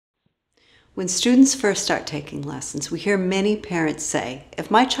When students first start taking lessons, we hear many parents say, if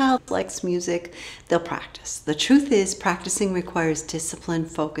my child likes music, they'll practice. The truth is, practicing requires discipline,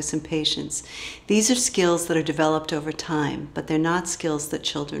 focus, and patience. These are skills that are developed over time, but they're not skills that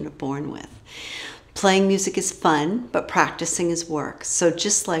children are born with. Playing music is fun, but practicing is work. So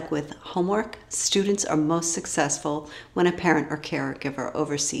just like with homework, students are most successful when a parent or caregiver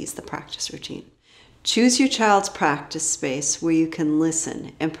oversees the practice routine. Choose your child's practice space where you can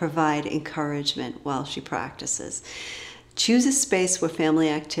listen and provide encouragement while she practices. Choose a space where family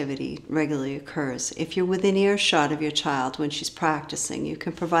activity regularly occurs. If you're within earshot of your child when she's practicing, you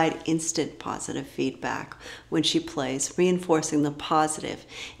can provide instant positive feedback when she plays. Reinforcing the positive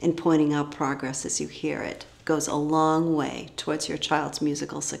and pointing out progress as you hear it goes a long way towards your child's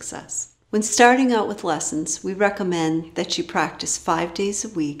musical success. When starting out with lessons, we recommend that you practice 5 days a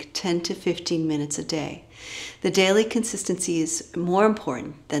week, 10 to 15 minutes a day. The daily consistency is more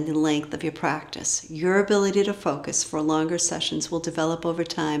important than the length of your practice. Your ability to focus for longer sessions will develop over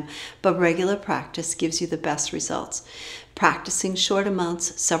time, but regular practice gives you the best results. Practicing short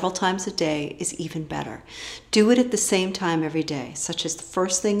amounts several times a day is even better. Do it at the same time every day, such as the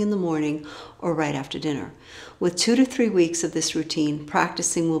first thing in the morning or right after dinner. With 2 to 3 weeks of this routine,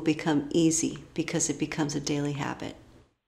 practicing will become easy because it becomes a daily habit.